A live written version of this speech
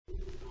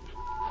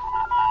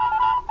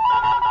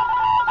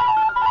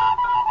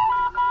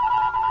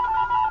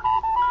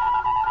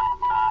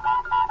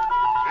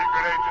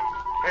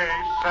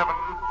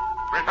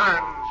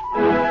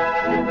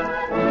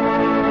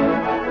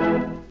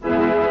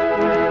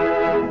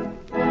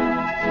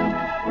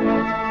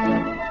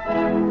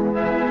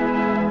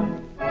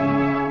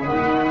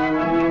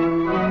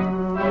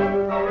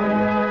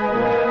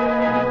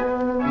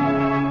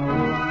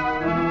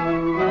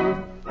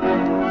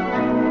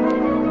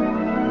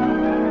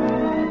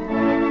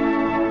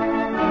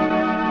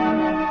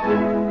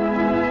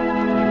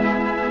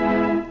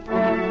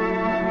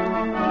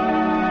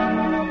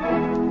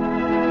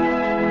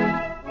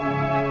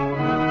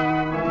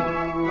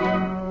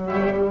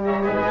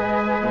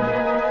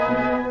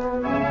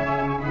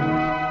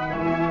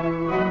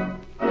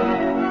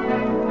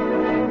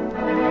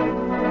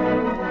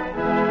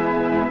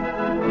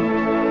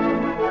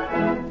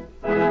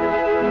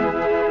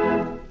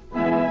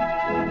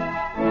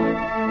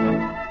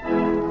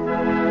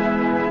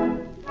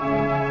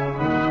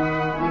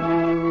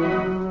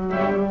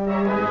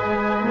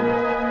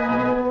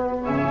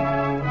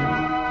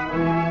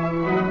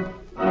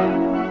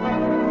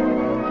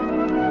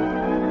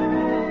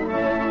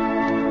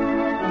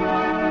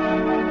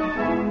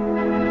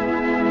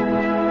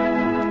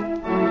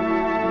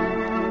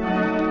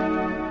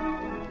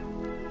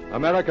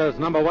America's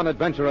 #1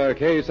 adventurer,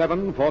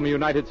 K-7, former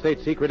United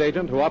States secret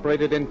agent who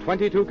operated in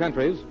 22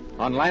 countries,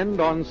 on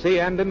land, on sea,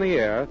 and in the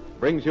air,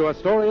 brings you a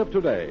story of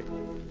today.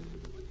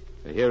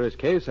 Here is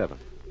K-7.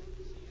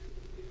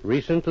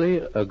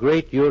 Recently, a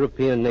great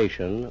European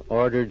nation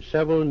ordered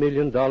several $1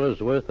 million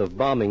worth of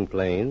bombing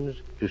planes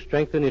to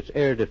strengthen its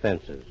air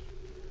defenses.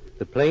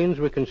 The planes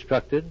were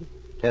constructed,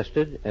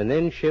 tested, and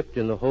then shipped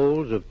in the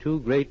holds of 2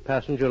 great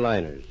passenger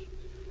liners.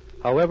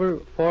 However,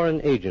 foreign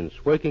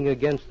agents working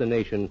against the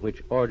nation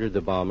which ordered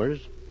the bombers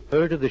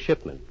heard of the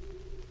shipment.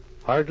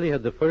 Hardly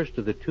had the first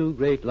of the 2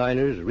 great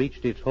liners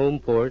reached its home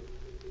port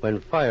when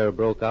fire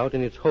broke out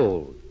in its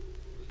hold.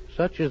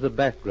 Such is the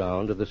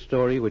background of the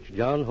story which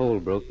John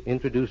Holbrook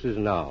introduces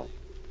now.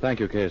 Thank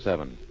you,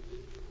 K-7.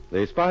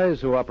 The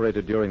spies who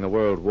operated during the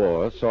World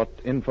War sought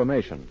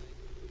information.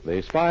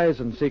 The spies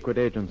and secret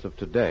agents of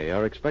today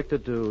are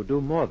expected to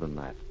do more than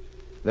that.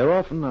 They're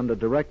often under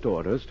direct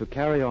orders to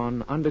carry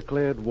on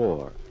undeclared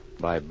war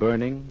by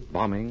burning,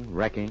 bombing,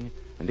 wrecking,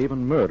 and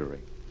even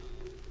murdering.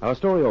 Our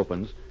story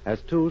opens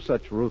as 2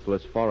 such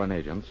ruthless foreign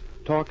agents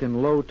talk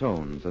in low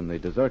tones in the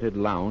deserted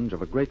lounge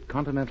of a great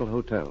continental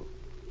hotel.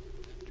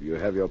 Do you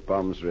have your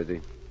bombs ready?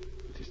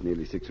 It is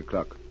nearly 6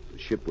 o'clock. The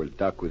ship will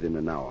dock within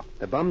an hour.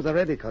 The bombs are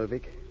ready,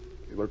 Colvik.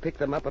 We will pick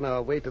them up on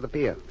our way to the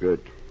pier.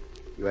 Good.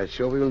 You are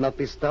sure we will not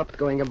be stopped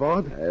going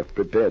aboard? I have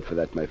prepared for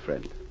that, my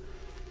friend.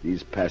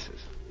 These passes.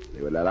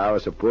 They will allow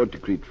us aboard to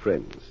greet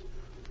friends.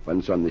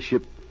 Once on the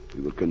ship,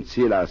 we will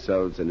conceal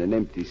ourselves in an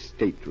empty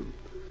stateroom.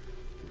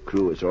 The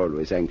crew is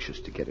always anxious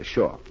to get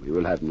ashore. We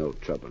will have no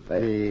trouble there.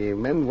 The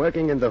men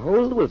working in the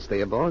hold will stay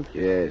aboard?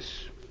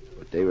 Yes,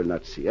 but they will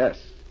not see us.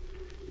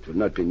 It will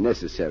not be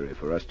necessary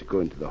for us to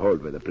go into the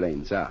hold where the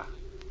planes are.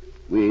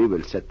 We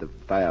will set the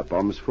fire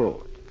bombs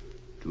forward.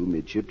 2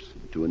 midships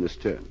and 2 in the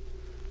stern.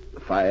 The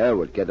fire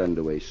will get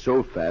underway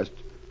so fast,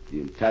 the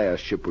entire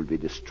ship will be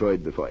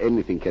destroyed before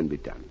anything can be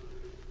done.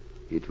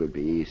 It will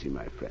be easy,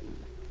 my friend.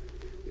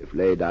 We've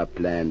laid our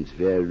plans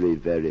very,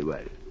 very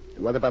well.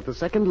 What about the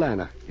second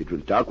liner? It will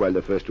dock while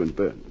the first one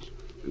burns.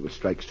 We will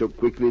strike so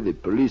quickly the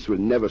police will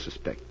never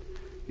suspect.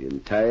 The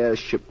entire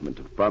shipment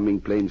of bombing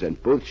planes and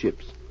both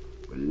ships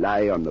will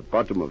lie on the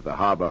bottom of the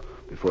harbor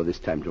before this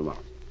time tomorrow.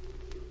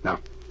 Now,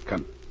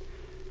 come.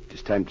 It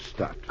is time to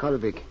start.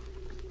 Colvik,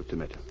 What's the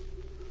matter?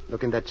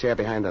 look in that chair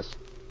behind us.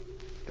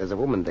 There's a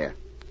woman there.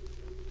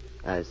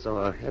 I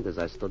saw her head as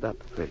I stood up.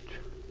 Right.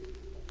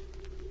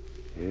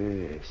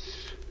 Yes,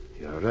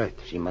 you're right.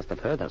 She must have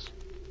heard us.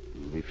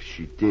 If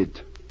she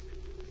did...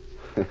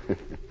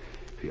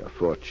 We are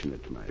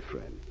fortunate, my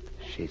friend.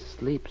 She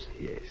sleeps.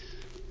 Yes.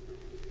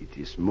 It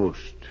is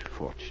most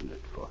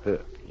fortunate for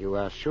her. You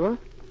are sure?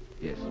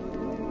 Yes.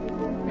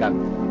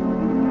 Come.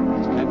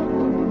 It's time to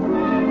go.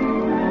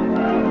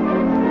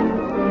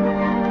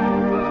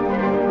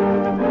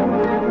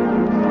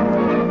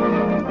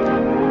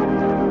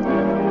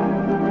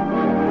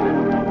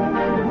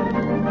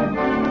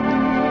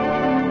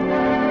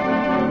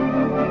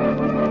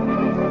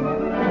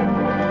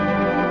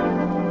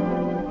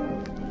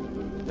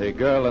 The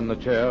girl in the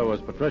chair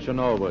was Patricia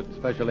Norwood,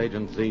 Special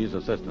Agent Z's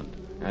assistant,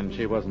 and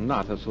she was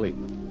not asleep.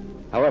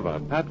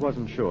 However, Pat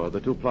wasn't sure the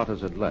 2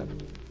 plotters had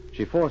left.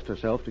 She forced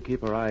herself to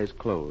keep her eyes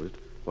closed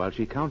while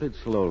she counted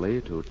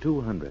slowly to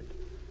 200.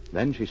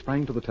 Then she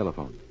sprang to the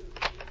telephone.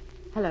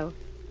 Hello.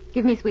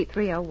 Give me suite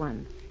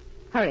 301.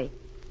 Hurry.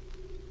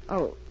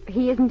 Oh,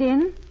 he isn't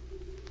in?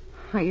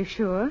 Are you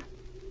sure?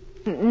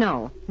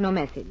 No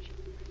message.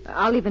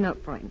 I'll leave a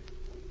note for him.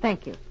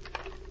 Thank you.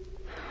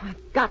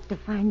 I've got to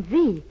find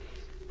Z.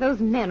 Those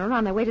men are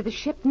on their way to the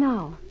ship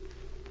now.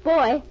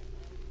 Boy,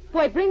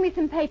 bring me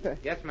some paper.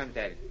 Yes,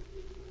 mademoiselle.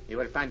 You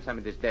will find some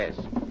at this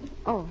desk.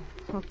 Oh,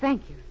 well,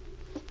 thank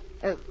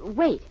you.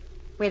 Wait,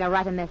 I'll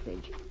write a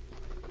message.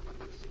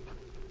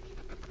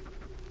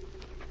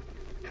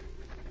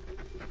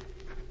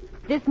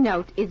 This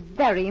note is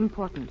very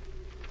important.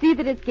 See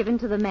that it's given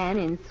to the man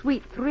in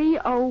suite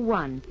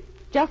 301,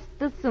 just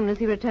as soon as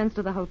he returns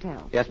to the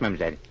hotel. Yes,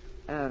 mademoiselle.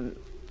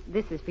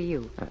 This is for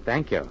you.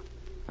 Thank you.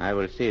 I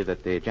will see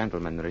that the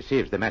gentleman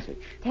receives the message.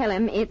 Tell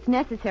him it's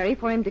necessary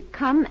for him to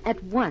come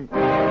at once.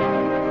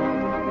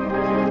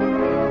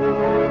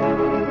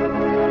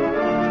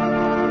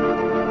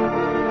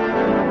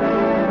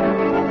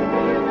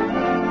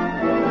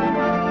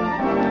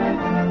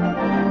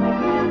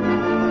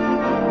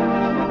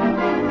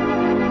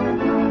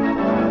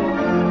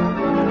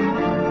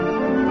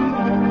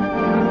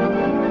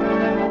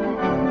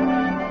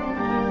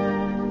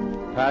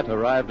 Pat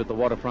arrived at the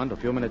waterfront a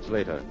few minutes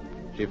later.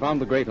 She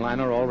found the great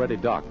liner already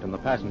docked and the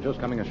passengers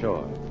coming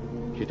ashore.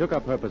 She took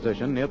up her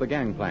position near the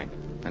gangplank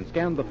and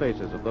scanned the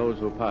faces of those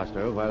who passed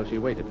her while she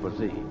waited for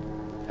Z.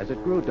 As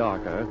it grew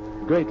darker,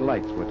 great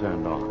lights were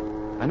turned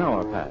on. An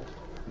hour passed.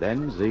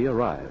 Then Z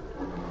arrived.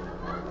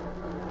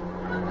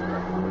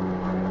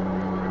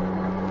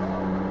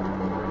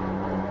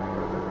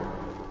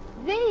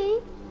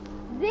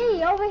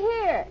 Z, over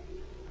here.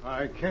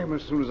 I came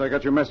as soon as I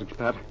got your message,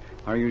 Pat.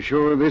 Are you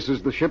sure this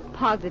is the ship?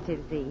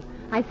 Positive, Z.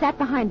 I sat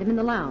behind him in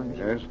the lounge.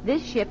 Yes?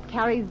 This ship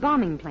carries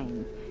bombing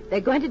planes. They're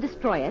going to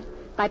destroy it,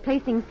 by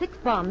placing 6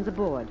 bombs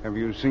aboard. Have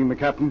you seen the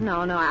captain? No,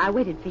 I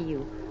waited for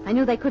you. I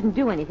knew they couldn't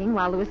do anything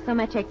while there was so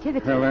much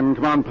activity. Well, then,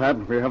 come on,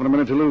 Pat. We haven't a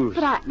minute to lose.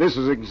 But This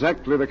is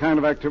exactly the kind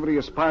of activity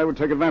a spy would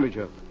take advantage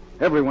of.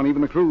 Everyone,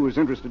 even the crew, is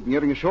interested in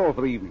getting ashore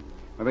for the evening,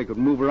 where they could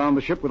move around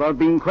the ship without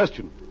being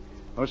questioned.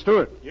 Oh,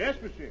 Stewart. Yes,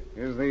 monsieur.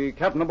 Is the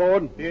captain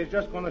aboard? He has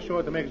just gone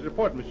ashore to make his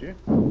report, monsieur.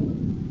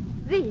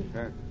 Z.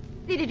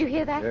 Z, did you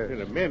hear that? Yes.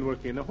 There are men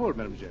working in the hold,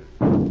 mademoiselle.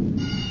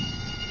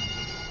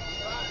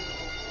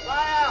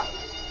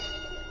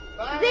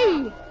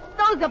 Z,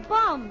 those are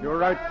bombs. You're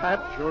right,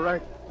 Pat. You're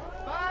right.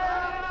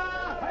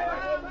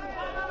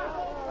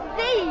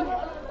 Z,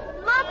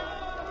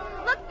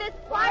 look, there's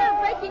fire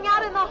breaking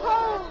out in the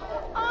hold.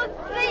 Oh,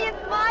 Z,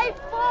 it's my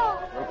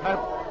fault. Well,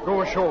 Pat,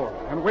 go ashore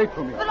and wait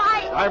for me. But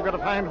I've got to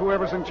find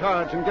whoever's in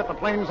charge and get the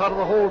planes out of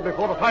the hold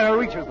before the fire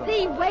reaches them.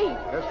 Z, wait.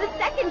 Yes? The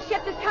second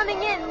ship is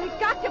coming in. We've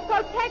got to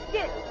protect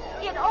it.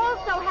 It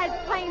also has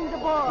planes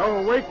aboard.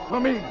 No, wait for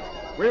me.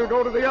 We'll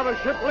go to the other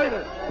ship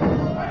later.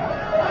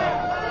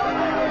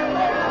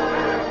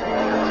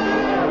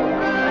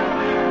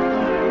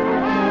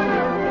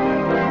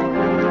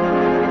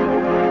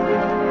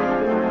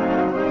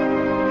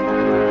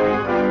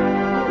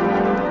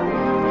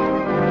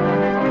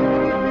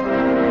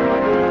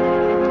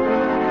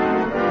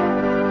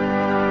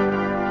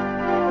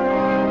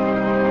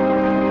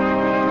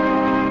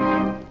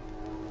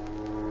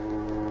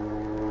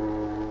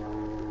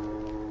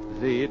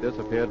 Z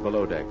disappeared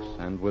below decks,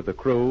 and with the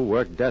crew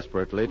worked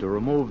desperately to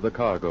remove the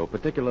cargo,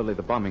 particularly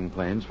the bombing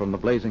planes, from the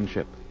blazing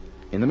ship.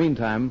 In the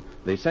meantime,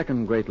 the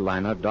second great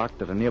liner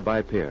docked at a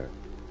nearby pier.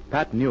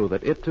 Pat knew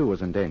that it, too,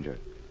 was in danger.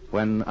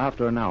 When,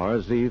 after an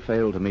hour, Z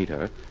failed to meet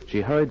her,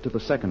 she hurried to the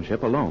second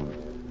ship alone.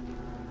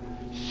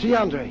 See,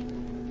 Andre.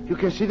 You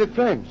can see the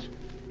flames.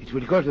 It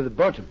will go to the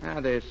bottom.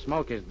 The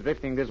smoke is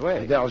drifting this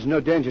way. There's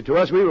no danger to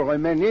us. We will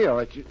remain here.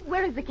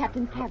 Where is the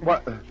captain's cabin?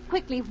 What?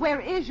 Quickly,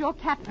 where is your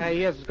captain?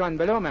 He has gone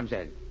below,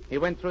 mademoiselle. He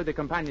went through the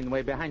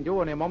companionway behind you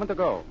only a moment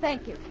ago.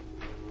 Thank you.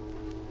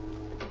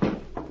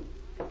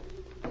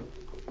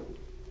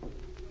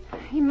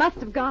 He must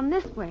have gone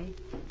this way.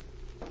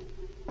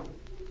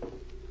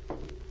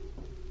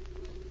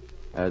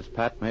 As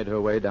Pat made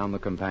her way down the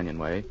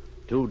companionway,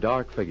 2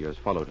 dark figures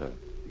followed her.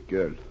 The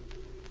girl.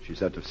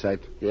 She's out of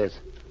sight. Yes.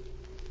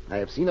 I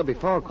have seen her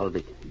before,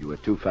 Colby. You were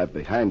too far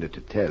behind her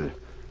to tell.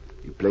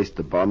 You placed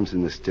the bombs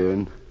in the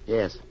stern.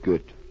 Yes.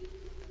 Good.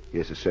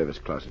 Here's a service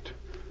closet.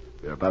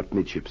 We're about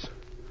midships.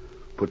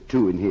 Put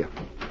 2 in here.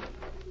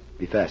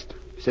 Be fast.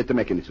 Set the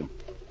mechanism.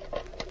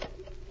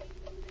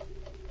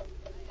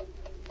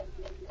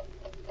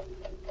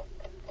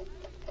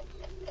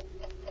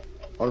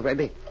 All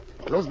ready.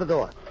 Close the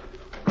door.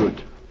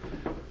 Good.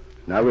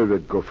 Now we will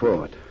go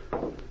forward.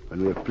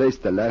 When we have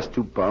placed the last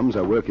 2 bombs,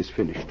 our work is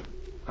finished.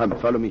 Come,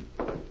 follow me.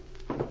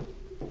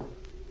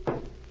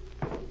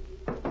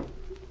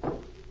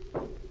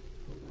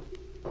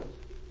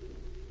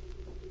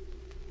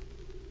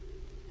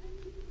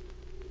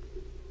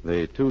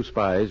 The 2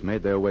 spies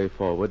made their way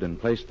forward and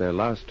placed their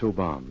last 2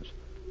 bombs.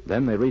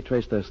 Then they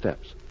retraced their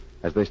steps.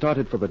 As they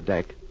started for the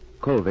deck,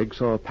 Kolvig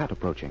saw Pat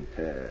approaching.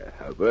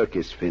 Our work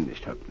is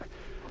finished, Hopner.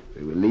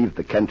 We will leave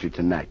the country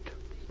tonight.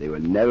 They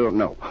will never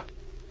know.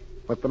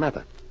 What's the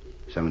matter?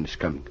 Someone is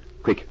coming.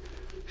 Quick,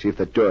 see if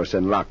the door's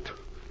unlocked.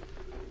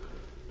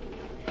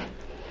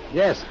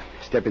 Yes.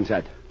 Step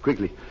inside.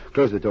 Quickly,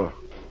 close the door.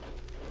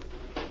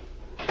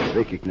 I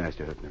recognized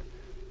her, Hopner.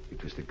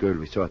 It was the girl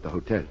we saw at the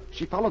hotel.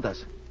 She followed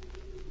us.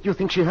 Do you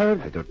think she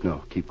heard? I don't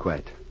know. Keep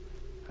quiet.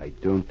 I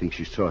don't think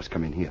she saw us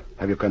come in here.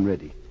 Have your gun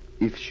ready.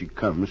 If she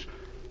comes...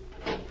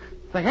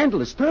 The handle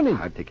is turning.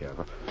 I'll take care of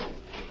her.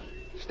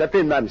 Step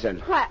in, mademoiselle.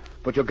 What?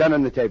 Put your gun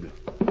on the table.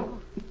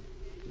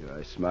 You're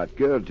a smart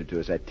girl to do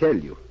as I tell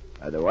you.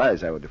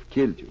 Otherwise, I would have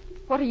killed you.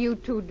 What are you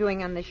 2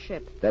 doing on this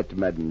ship? That,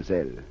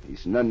 mademoiselle,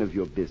 is none of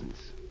your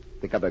business.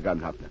 Pick up a gun,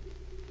 Hopner.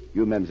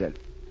 You, mademoiselle,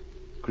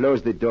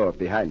 close the door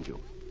behind you.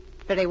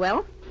 Very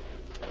well.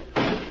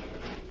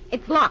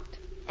 It's locked.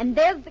 And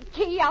there's the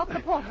key out the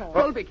porthole.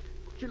 Colby,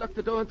 she locked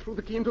the door and threw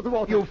the key into the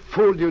water. You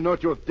fool, you know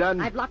what you've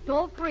done. I've locked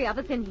all 3 of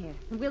us in here.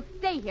 And we'll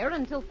stay here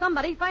until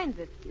somebody finds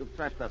us. You've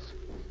trapped us.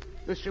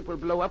 This ship will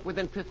blow up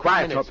within 15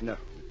 Quiet, minutes. Hopner.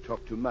 You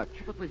talk too much.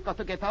 But we've got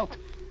to get out.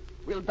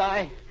 We'll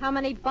die. How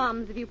many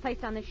bombs have you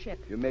placed on this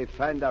ship? You may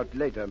find out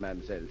later,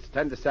 mademoiselle.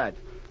 Stand aside.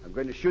 I'm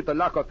going to shoot the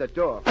lock off the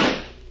door.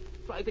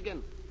 Try it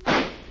again.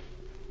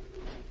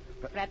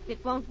 Perhaps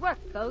it won't work.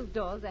 Those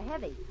doors are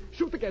heavy.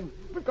 Shoot again.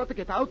 We've got to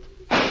get out.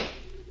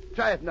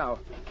 Try it now.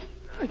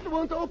 It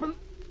won't open.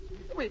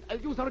 Wait, I'll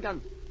use our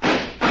gun.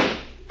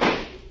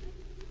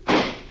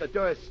 The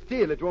door is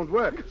steel. It won't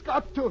work. It's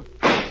got to.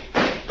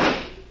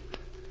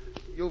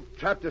 You've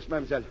trapped us,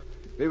 mademoiselle.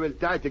 We will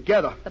die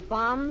together. The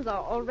bombs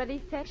are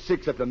already set?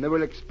 6 of them. They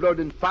will explode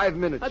in 5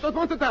 minutes. I don't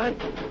want to die.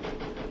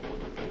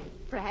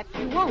 Perhaps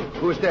you won't.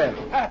 Who's there?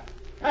 Pat,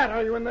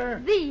 are you in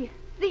there? Z,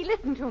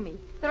 listen to me.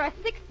 There are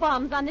 6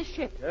 bombs on this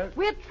ship. Yes?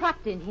 We're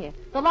trapped in here.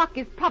 The lock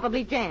is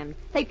probably jammed.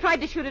 They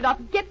tried to shoot it off.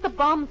 Get the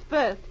bombs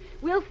first.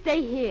 We'll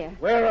stay here.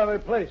 Where are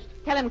they placed?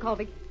 Tell him,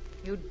 Colby.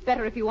 You'd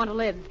better if you want to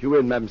live. You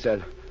in,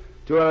 mademoiselle.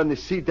 2 are in the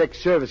sea deck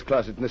service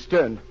closet in the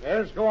stern.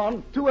 Yes, go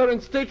on. 2 are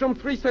in stateroom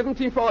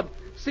 317 forward,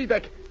 sea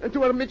deck, and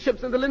 2 are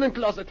midships in the linen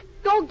closet.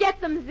 Go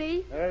get them,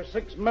 Z. There are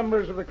 6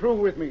 members of the crew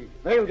with me.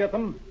 They'll get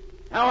them.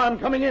 Now I'm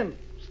coming in.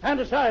 Stand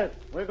aside.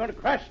 We're going to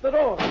crash the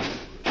door.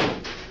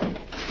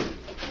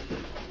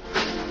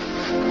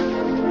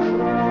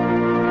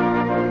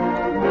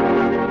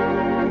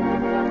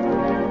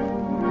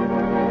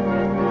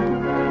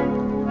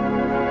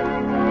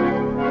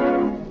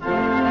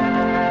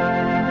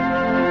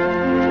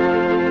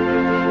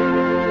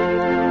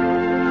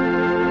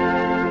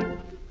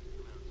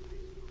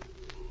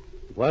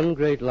 One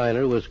great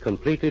liner was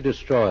completely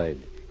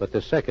destroyed, but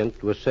the second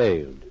was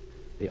saved.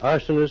 The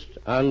arsonist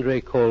Andrei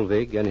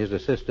Kolvig and his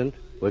assistant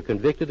were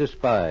convicted as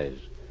spies,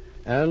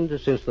 and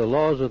since the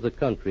laws of the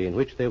country in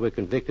which they were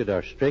convicted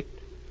are strict,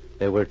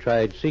 they were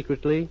tried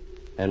secretly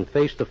and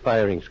faced the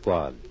firing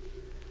squad.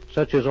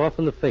 Such is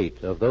often the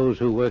fate of those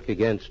who work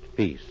against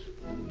peace.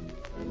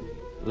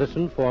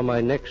 Listen for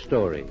my next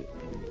story.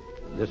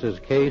 This is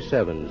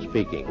K7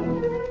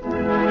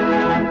 speaking.